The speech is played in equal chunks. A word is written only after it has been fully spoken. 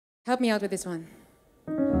Help me out with this one.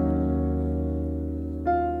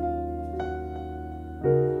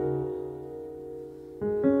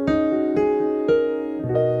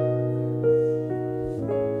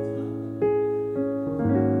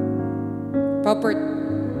 Popper,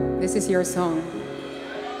 this is your song.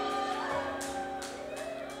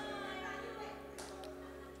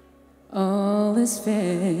 All is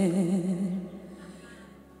fair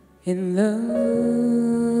in love,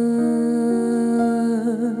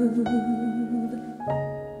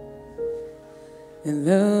 and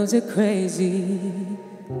love's a crazy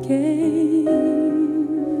game.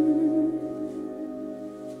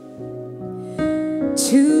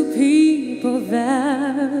 Two people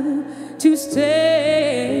vow to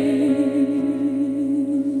stay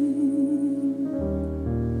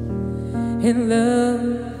in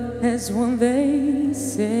love as one, they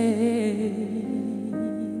say.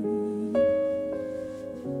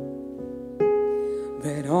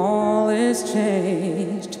 But all is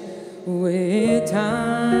changed with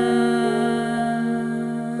time.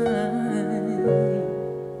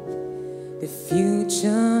 The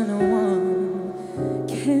future no one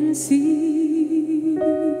can see.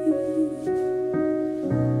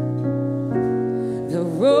 The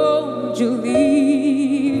road you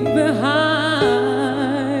leave behind,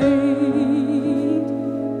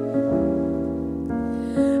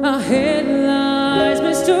 ahead lies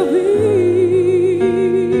mystery.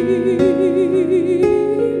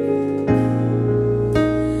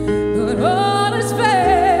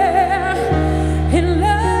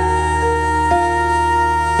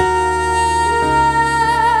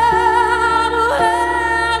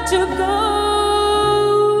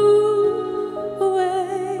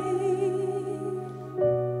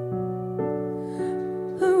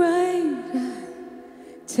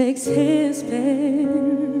 Takes his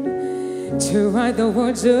pen to write the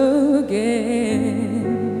words again,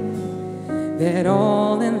 that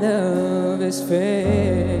all in love is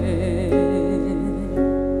fair.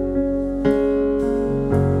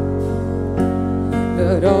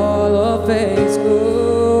 But all of fate's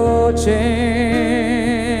good chance,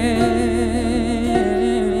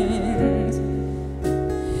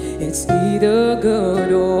 it's either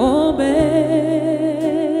good or bad.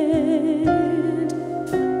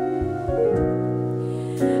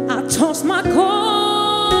 Toss my coin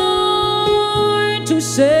to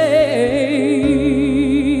say,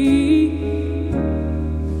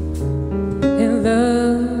 in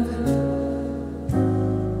love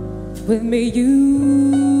with me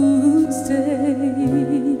you'd stay.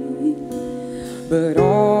 But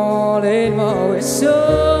all in all is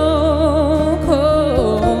so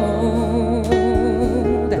cold.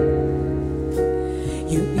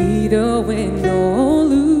 You either win or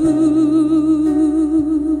lose.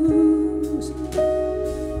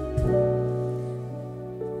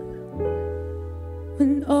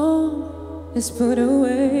 When all is put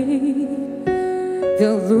away,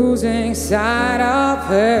 the losing side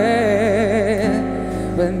of it.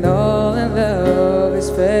 When all in love is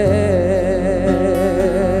fair.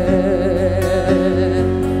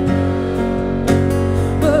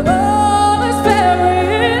 But all is fair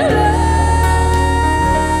in love.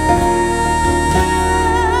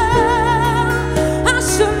 I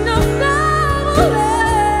shouldn't have never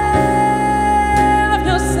left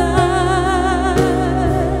your side.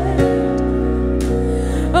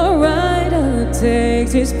 A writer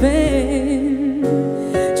takes his pen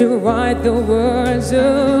to write the words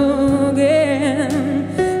again,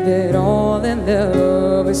 that all in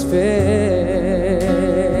love is fair.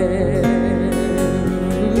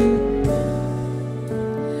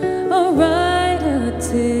 A writer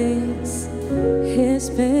takes his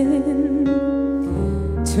pen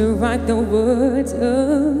to write the words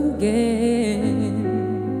again,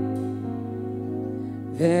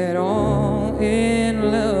 that all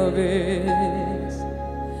in love is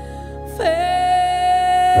fair.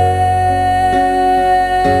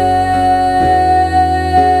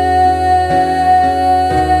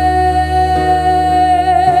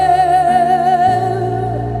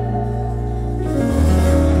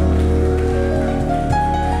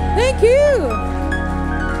 Thank you.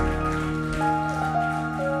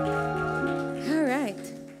 All right.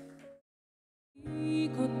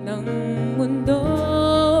 Ikot ng mundo